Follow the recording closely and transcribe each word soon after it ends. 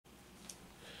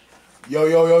Yo,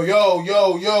 yo, yo, yo,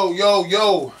 yo, yo, yo,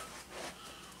 yo.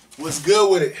 What's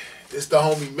good with it? It's the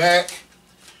homie Mac.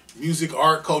 Music,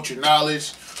 art, culture,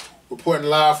 knowledge. Reporting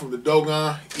live from the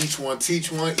Dogon. Each one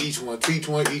teach one, each one teach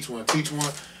one, each one teach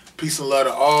one. Peace and love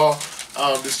to all.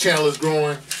 This channel is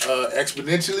growing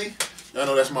exponentially. I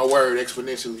know that's my word,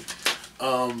 exponentially.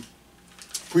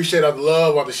 Appreciate all the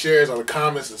love, all the shares, all the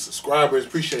comments and subscribers.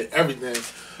 Appreciate everything.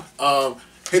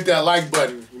 Hit that like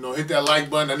button. Hit that like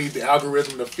button. I need the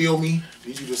algorithm to feel me. I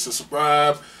need you to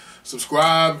subscribe,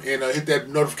 and hit that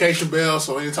notification bell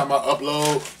so anytime I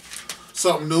upload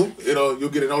something new, you'll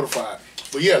get it notified.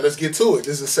 But yeah, let's get to it.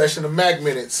 This is a session of MACK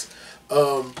Minutes.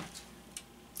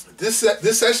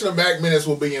 This session of MACK Minutes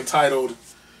will be entitled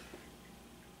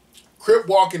Crip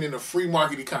Walkin in a Free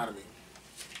Market Economy.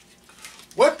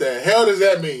 What the hell does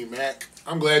that mean, Mac?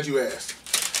 I'm glad you asked.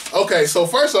 Okay, so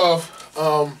first off,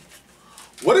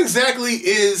 what exactly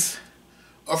is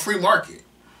a free market?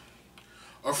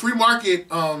 A free market,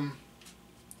 I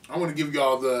want to give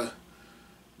y'all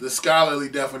the scholarly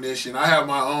definition. I have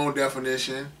my own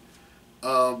definition,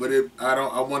 but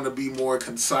I want to be more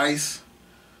concise.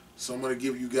 So I'm going to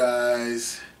give you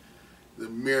guys the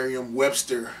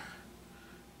Merriam-Webster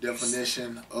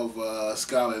definition of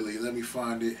scholarly. Let me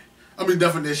find it.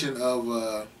 Definition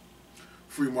of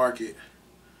free market.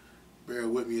 Bear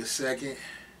with me a second.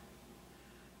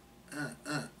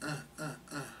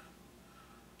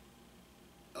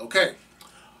 Okay.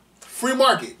 Free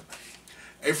market.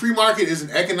 A free market is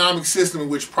an economic system in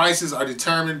which prices are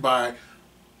determined by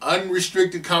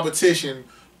unrestricted competition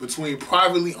between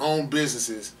privately owned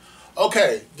businesses.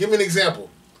 Okay, give me an example.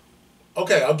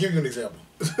 Okay, I'll give you an example.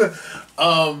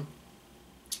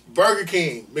 Burger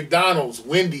King, McDonald's,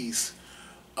 Wendy's,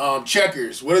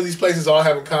 Checkers. What do these places all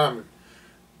have in common?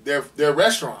 They're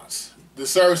restaurants. The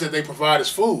service that they provide is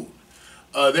food.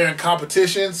 They're in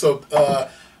competition, so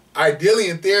ideally,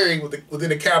 in theory, within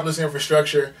the capitalist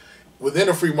infrastructure, within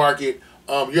a free market,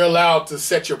 you're allowed to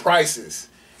set your prices,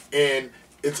 and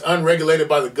it's unregulated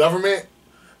by the government.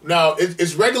 Now,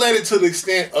 it's regulated to the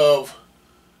extent of,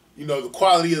 the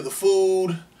quality of the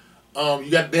food.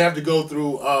 They have to go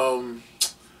through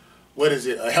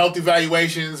health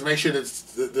evaluations, make sure that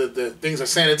the things are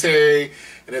sanitary,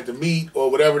 and that the meat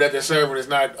or whatever that they're serving is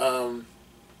not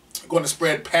going to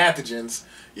spread pathogens,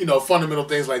 fundamental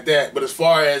things like that. But as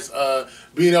far as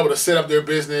being able to set up their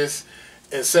business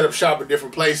and set up shop in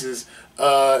different places,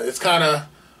 it's kind of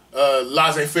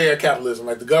laissez-faire capitalism.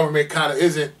 Like, the government kind of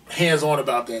isn't hands-on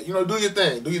about that. Do your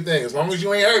thing. Do your thing. As long as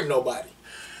you ain't hurting nobody.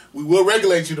 We will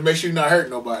regulate you to make sure you're not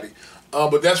hurting nobody.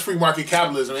 But that's free market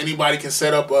capitalism. Anybody can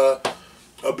set up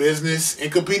a business and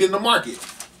compete in the market.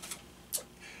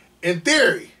 In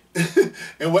theory,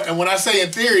 and when I say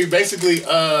in theory, basically,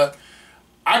 to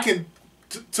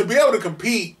be able to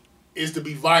compete is to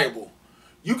be viable.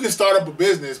 You can start up a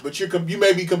business, but you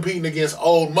may be competing against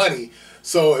old money,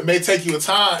 so it may take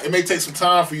some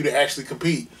time for you to actually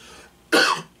compete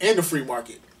in the free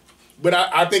market. But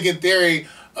I think in theory,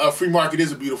 free market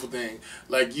is a beautiful thing.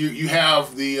 Like, you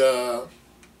have the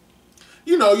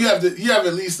you have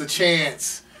at least a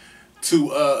chance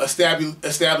to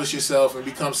establish yourself and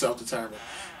become self-determined.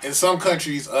 In some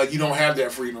countries, you don't have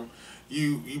that freedom.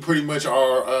 You pretty much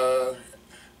are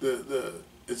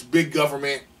it's big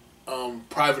government.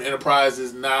 Private enterprise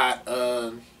is not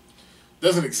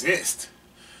doesn't exist.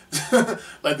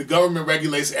 Like, the government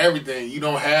regulates everything. You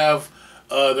don't have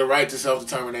the right to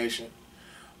self-determination,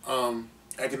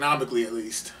 economically at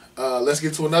least. Let's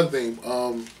get to another thing.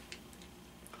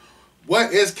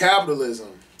 What is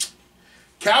capitalism?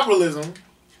 Capitalism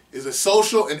is a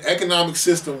social and economic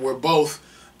system where both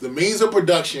the means of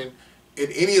production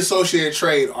and any associated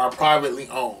trade are privately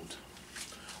owned.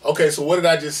 Okay, so what did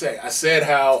I just say? I said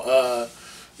how,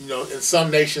 in some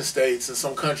nation states, in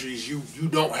some countries, you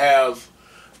don't have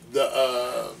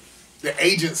the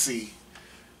agency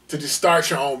to just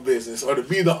start your own business or to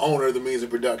be the owner of the means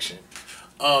of production,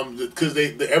 because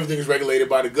everything is regulated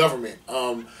by the government.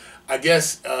 I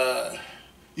guess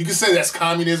you can say that's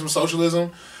communism,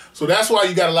 socialism. So that's why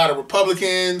you got a lot of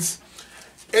Republicans.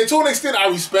 And to an extent, I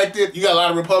respect it. You got a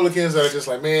lot of Republicans that are just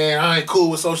like, man, I ain't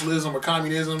cool with socialism or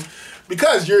communism,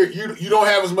 because you don't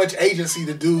have as much agency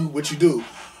to do what you do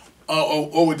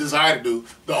or would desire to do.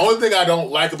 The only thing I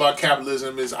don't like about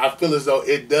capitalism is I feel as though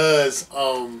it does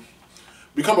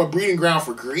become a breeding ground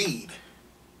for greed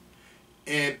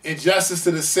and injustice,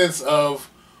 to the sense of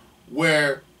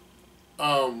where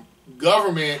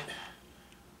government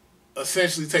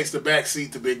essentially takes the back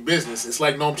seat to big business. It's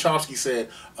like Noam Chomsky said,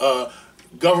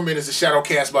 government is a shadow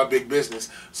cast by big business.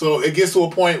 So it gets to a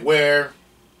point where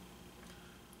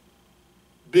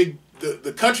big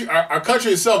the country, our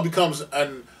country itself becomes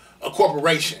a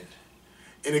corporation,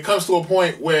 and it comes to a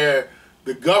point where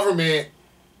the government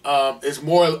is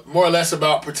more or less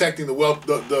about protecting the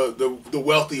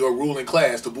wealthy or ruling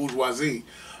class, the bourgeoisie,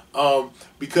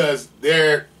 because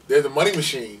they're the money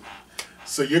machine.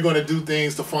 So you're going to do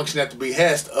things to function at the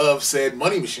behest of said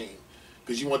money machine,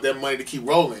 because you want that money to keep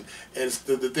rolling. And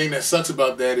the thing that sucks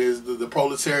about that is the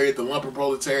proletariat, the lumpen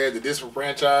proletariat, the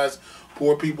disenfranchised,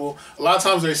 poor people, a lot of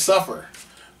times they suffer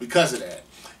because of that.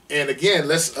 And again,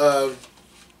 let's one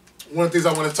of the things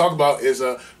I want to talk about is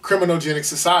a criminogenic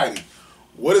society.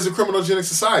 What is a criminogenic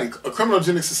society? A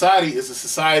criminogenic society is a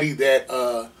society that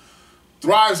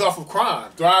thrives off of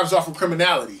crime, thrives off of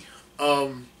criminality.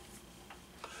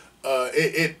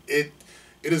 It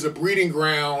is a breeding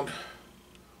ground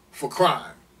for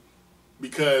crime,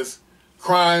 because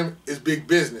crime is big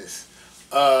business.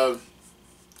 And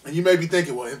you may be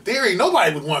thinking, well, in theory,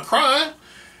 nobody would want crime.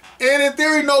 And in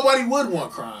theory, nobody would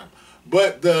want crime.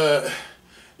 But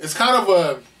it's kind of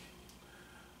a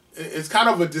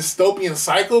dystopian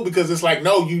cycle, because it's like,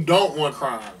 no, you don't want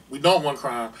crime. We don't want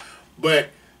crime. But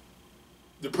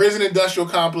the prison industrial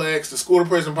complex, the school to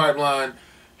prison pipeline,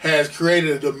 has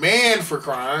created a demand for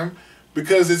crime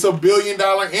because it's a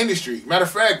billion-dollar industry. Matter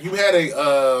of fact, you had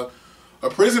a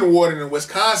prison warden in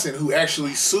Wisconsin who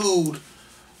actually sued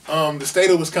the state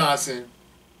of Wisconsin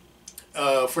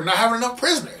for not having enough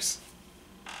prisoners.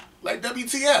 Like,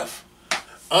 WTF.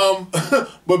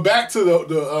 But back to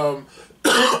the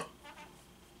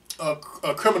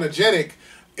criminogenic,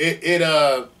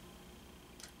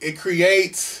 it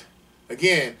creates,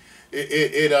 again,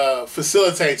 it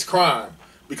facilitates crime,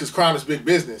 because crime is big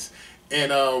business.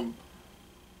 And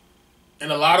in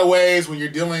a lot of ways, when you're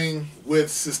dealing with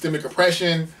systemic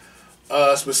oppression,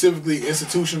 specifically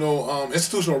institutional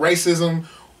racism,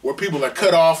 where people are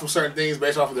cut off from certain things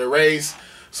based off of their race,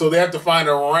 so they have to find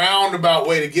a roundabout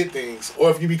way to get things.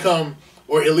 Or if you become,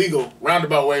 or illegal,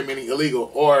 roundabout way meaning illegal,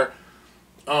 or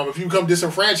if you become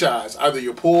disenfranchised, either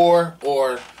you're poor,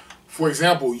 or, for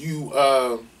example, you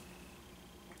are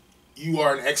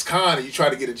an ex-con and you try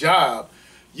to get a job,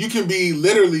 you can be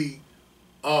literally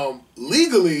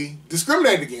legally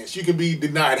discriminated against. You can be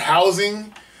denied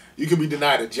housing. You can be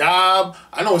denied a job.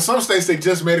 I know in some states they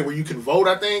just made it where you can vote,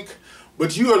 I think,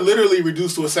 but you are literally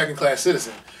reduced to a second-class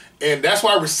citizen. And that's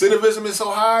why recidivism is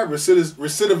so high.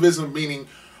 Recidivism meaning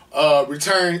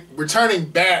returning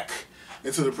back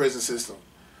into the prison system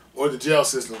or the jail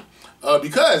system,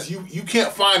 because you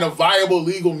can't find a viable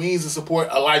legal means to support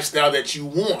a lifestyle that you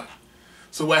want.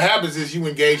 So what happens is you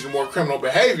engage in more criminal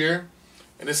behavior,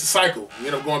 and it's a cycle. You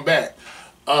end up going back.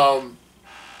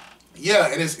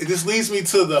 Yeah, and this leads me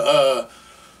to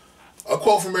a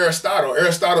quote from Aristotle.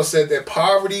 Aristotle said that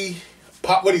poverty,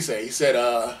 what did he say? He said,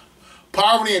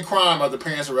 poverty and crime are the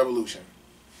parents of revolution.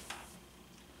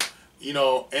 You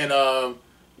know, and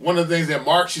one of the things that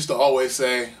Marx used to always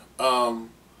say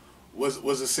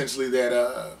was essentially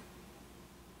that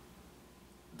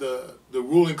the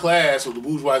ruling class, or the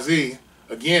bourgeoisie,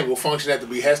 again, will function at the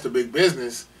behest of big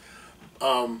business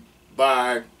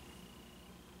by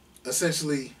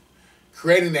essentially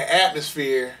creating the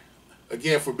atmosphere,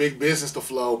 again, for big business to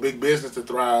flow, big business to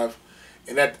thrive,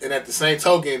 and at the same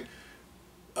token,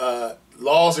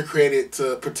 laws are created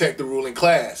to protect the ruling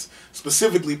class,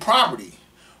 specifically property.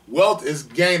 Wealth is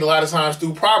gained a lot of times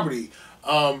through property.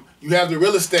 You have the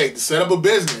real estate to set up a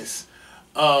business.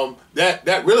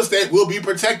 That real estate will be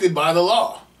protected by the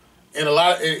law.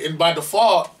 And by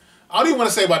default, I don't even want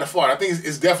to say by default. I think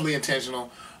it's definitely intentional.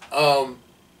 The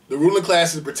ruling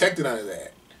class is protected under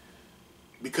that,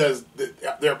 because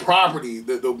their property,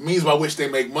 the means by which they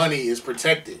make money, is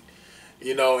protected.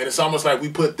 You know, and it's almost like we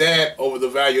put that over the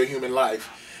value of human life.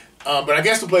 But I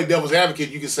guess to play devil's advocate,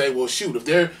 you could say, well, shoot, if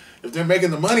they're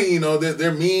making the money, you know,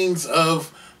 their means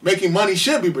of making money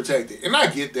should be protected, and I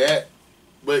get that.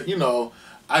 But you know,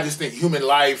 I just think human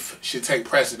life should take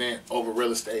precedent over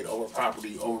real estate, over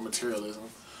property, over materialism.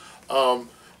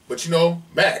 But you know,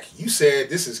 Mac, you said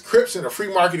this is Crips in a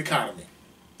free market economy.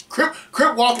 Crip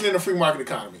Walkin in a free market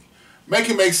economy. Make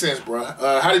it make sense, bro.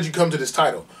 How did you come to this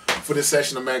title for this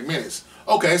session of Mac Minutes?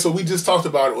 Okay, so we just talked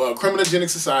about criminogenic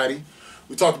society.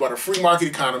 We talked about a free market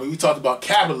economy. We talked about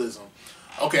capitalism.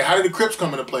 Okay, how did the Crips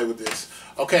come into play with this?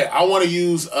 Okay, I want to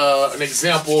use an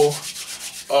example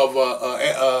of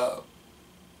a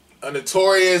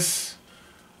notorious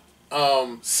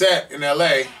set in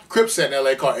LA, Crip set in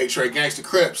LA called H-Ray Gangsta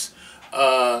Crips.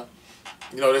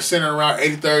 You know, they're centered around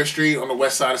 83rd Street on the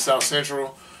west side of South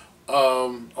Central.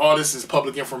 All this is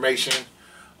public information.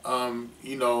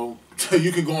 You know,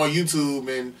 you can go on YouTube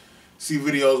and see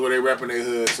videos where they repping their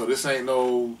hood. So this ain't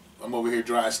no I'm over here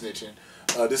dry snitching.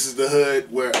 This is the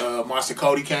hood where Monster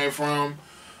Cody came from.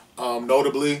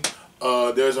 Notably,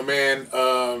 there's a man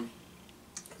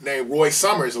named Roy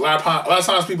Summers. A lot of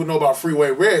times people know about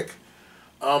Freeway Rick,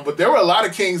 but there were a lot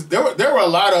of kings. There were a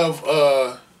lot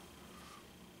of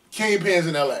kingpins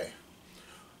in L.A.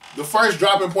 The first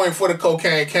dropping point for the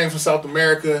cocaine came from South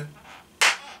America,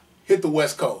 hit the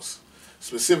West Coast,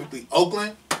 specifically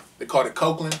Oakland. They called it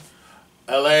Cokeland.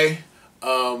 L.A.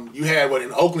 You had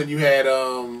in Oakland you had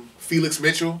Felix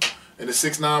Mitchell and the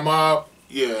 6ix9ine Mob.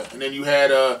 Yeah, and then you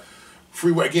had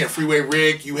Freeway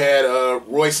Rick. You had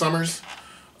Roy Summers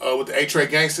with the A-Tray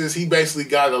Gangsters. He basically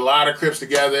got a lot of Crips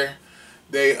together.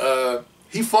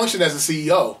 He functioned as a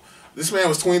CEO. This man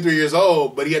was 23 years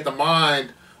old, but he had the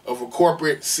mind of a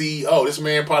corporate CEO. This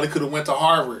man probably could have went to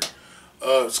Harvard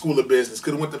School of Business,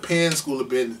 could have went to Penn School of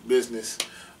Business,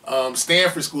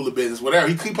 Stanford School of Business, whatever.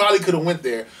 He probably could have went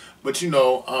there, but you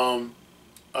know,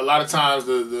 a lot of times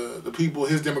the people,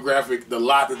 his demographic, the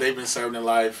lot that they've been serving in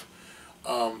life,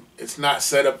 it's not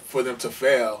set up for them to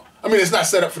fail. I mean, it's not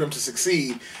set up for them to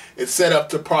succeed. It's set up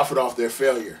to profit off their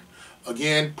failure.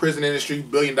 Again, prison industry,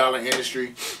 billion-dollar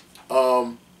industry.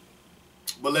 But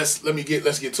let's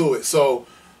get to it. So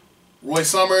Roy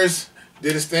Summers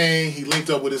did his thing. He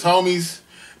linked up with his homies.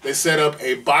 They set up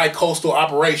a bi-coastal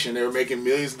operation. They were making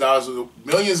millions of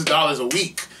dollars a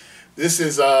week. This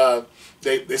is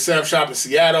they set up shop in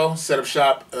Seattle, set up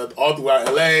shop all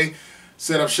throughout LA,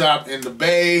 set up shop in the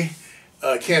Bay,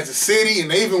 Kansas City, and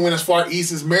they even went as far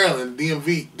east as Maryland,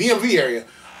 DMV area.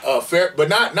 But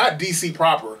not DC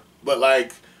proper, but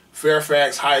like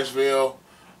Fairfax, Hyattsville,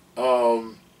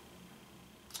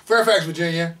 Fairfax,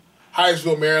 Virginia,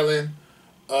 Hyattsville, Maryland,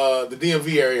 the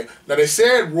DMV area. Now they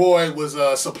said Roy was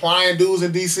supplying dudes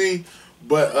in DC,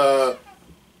 but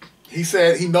he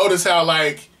said he noticed how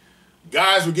like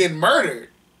guys were getting murdered,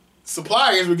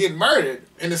 suppliers were getting murdered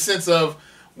in the sense of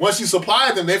once you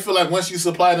supply them, they feel like once you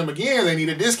supply them again, they need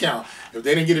a discount. If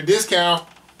they didn't get a discount,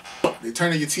 they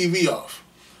turn your TV off.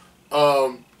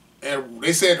 And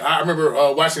they said, I remember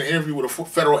watching an interview with a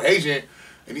federal agent,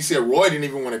 and he said Roy didn't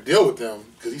even want to deal with them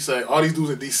because he said all these dudes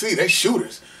in DC, they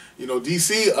shooters. You know,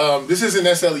 DC, this isn't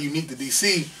necessarily unique to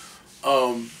DC.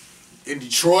 In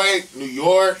Detroit, New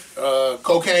York,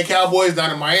 cocaine cowboys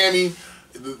down in Miami,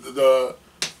 the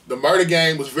murder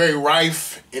game was very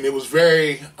rife, and it was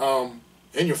very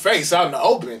in your face, out in the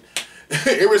open.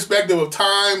 Irrespective of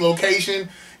time, location,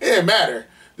 it didn't matter.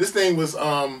 This thing was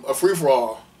a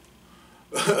free-for-all,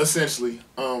 essentially,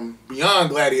 beyond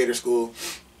gladiator school.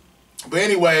 But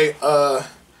anyway,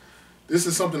 this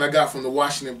is something I got from the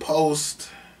Washington Post.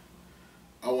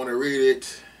 I want to read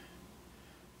it.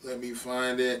 Let me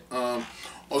find it. On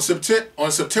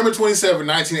September 27,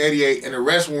 1988, an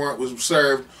arrest warrant was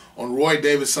served on Roy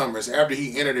David Summers after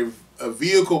he entered a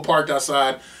vehicle parked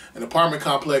outside an apartment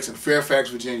complex in Fairfax,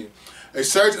 Virginia. A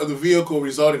search of the vehicle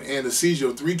resulted in the seizure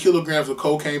of 3 kilograms of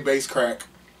cocaine-based crack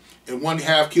and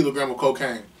 1/2 kilogram of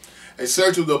cocaine. A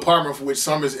search of the apartment from which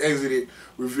Summers exited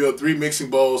revealed 3 mixing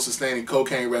bowls sustaining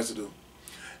cocaine residue.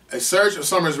 A search of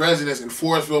Summers' residence in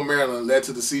Forestville, Maryland led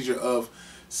to the seizure of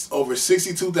over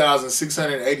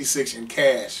 $62,686 in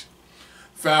cash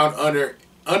found under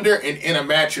and in a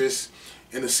mattress,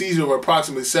 and the seizure of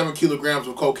approximately 7 kilograms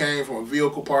of cocaine from a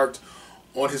vehicle parked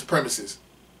on his premises.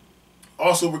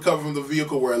 Also recovered from the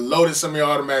vehicle were a loaded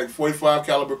semi-automatic .45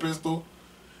 caliber pistol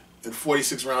and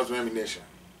 46 rounds of ammunition.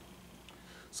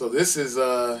 So this is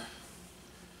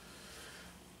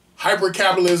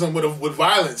hyper-capitalism with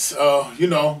violence, you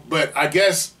know. But I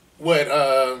guess what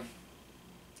I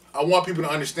want people to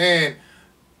understand,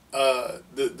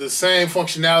 the same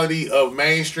functionality of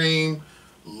mainstream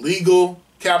legal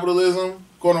capitalism,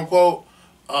 quote unquote,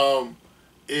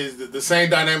 is the same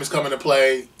dynamics come into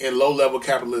play in low-level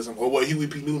capitalism, or what Huey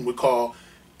P. Newton would call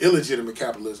illegitimate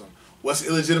capitalism. What's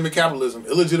illegitimate capitalism?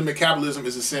 Illegitimate capitalism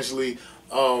is essentially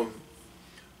the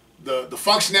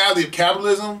functionality of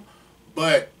capitalism,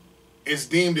 but it's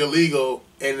deemed illegal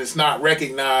and it's not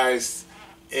recognized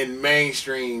in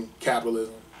mainstream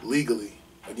capitalism legally.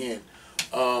 Again,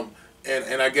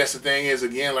 and I guess the thing is,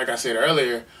 again, like I said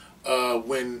earlier,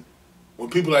 when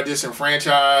people are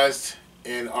disenfranchised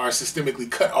and are systemically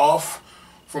cut off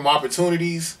from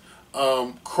opportunities,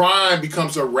 crime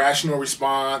becomes a rational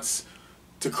response.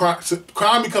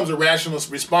 Crime becomes a rational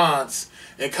response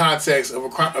in context of a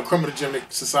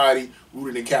criminogenic society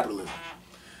rooted in capitalism.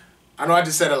 I know I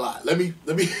just said a lot. Let me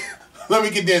let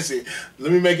me condense it.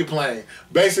 Let me make it plain.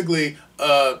 Basically,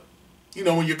 you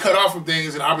know, when you're cut off from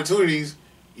things and opportunities,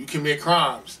 you commit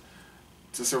crimes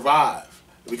to survive.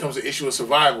 It becomes an issue of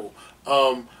survival.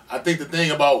 I think the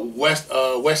thing about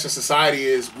Western society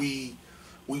is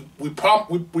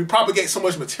we propagate so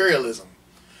much materialism,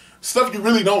 stuff you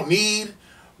really don't need.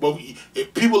 But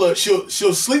if people are, she'll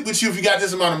sleep with you if you got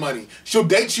this amount of money. She'll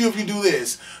date you if you do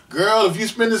this. Girl, if you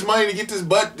spend this money to get this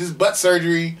butt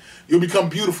surgery, you'll become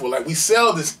beautiful. Like, we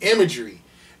sell this imagery,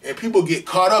 and people get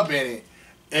caught up in it,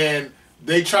 and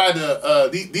they try to.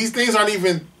 These things aren't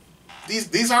even.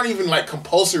 These aren't even like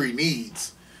compulsory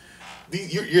needs.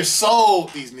 You're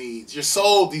sold these needs. You're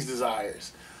sold these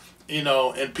desires. You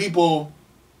know, and people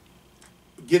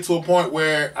get to a point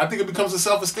where I think it becomes a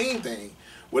self-esteem thing,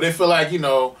 where they feel like, you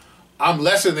know, I'm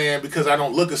lesser than because I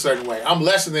don't look a certain way. I'm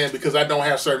lesser than because I don't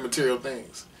have certain material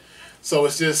things. So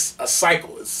it's just a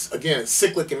cycle. It's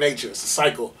cyclic in nature. It's a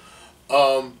cycle.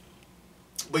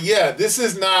 But yeah, this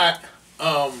is not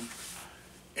an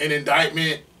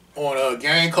indictment on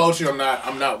gang culture. I'm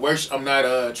not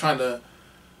trying to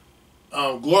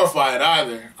glorify it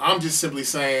either. I'm just simply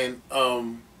saying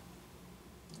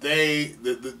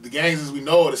the gangs as we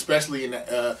know it, especially in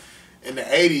the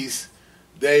 80s,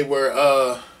 they were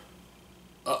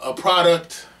a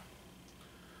product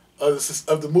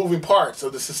of the moving parts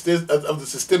of the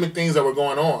systemic things that were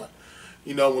going on.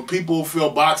 You know, when people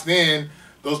feel boxed in,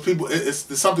 those people,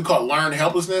 there's something called learned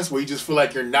helplessness, where you just feel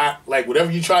like you're not, like,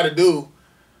 whatever you try to do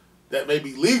that may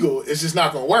be legal, it's just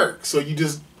not going to work. So you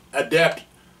just adapt.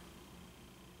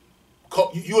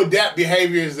 You adapt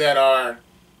behaviors that are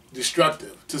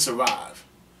destructive to survive.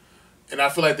 And I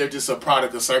feel like they're just a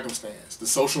product of circumstance.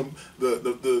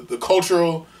 The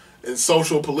cultural and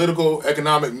social, political,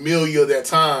 economic milieu of that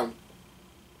time,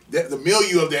 the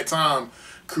milieu of that time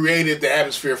created the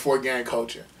atmosphere for gang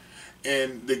culture.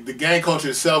 And the gang culture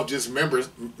itself just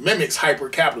mimics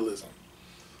hyper-capitalism.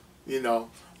 You know,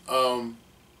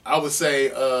 I would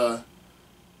say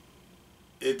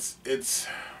it's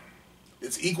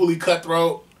equally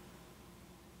cutthroat,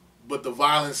 but the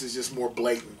violence is just more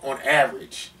blatant on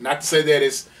average. Not to say that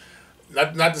it's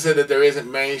not to say that there isn't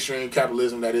mainstream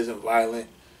capitalism that isn't violent,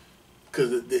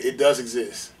 because it does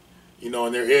exist, you know,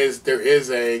 and there is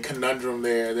a conundrum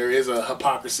there. There is a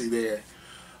hypocrisy there,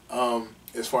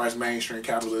 as far as mainstream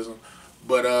capitalism,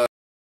 but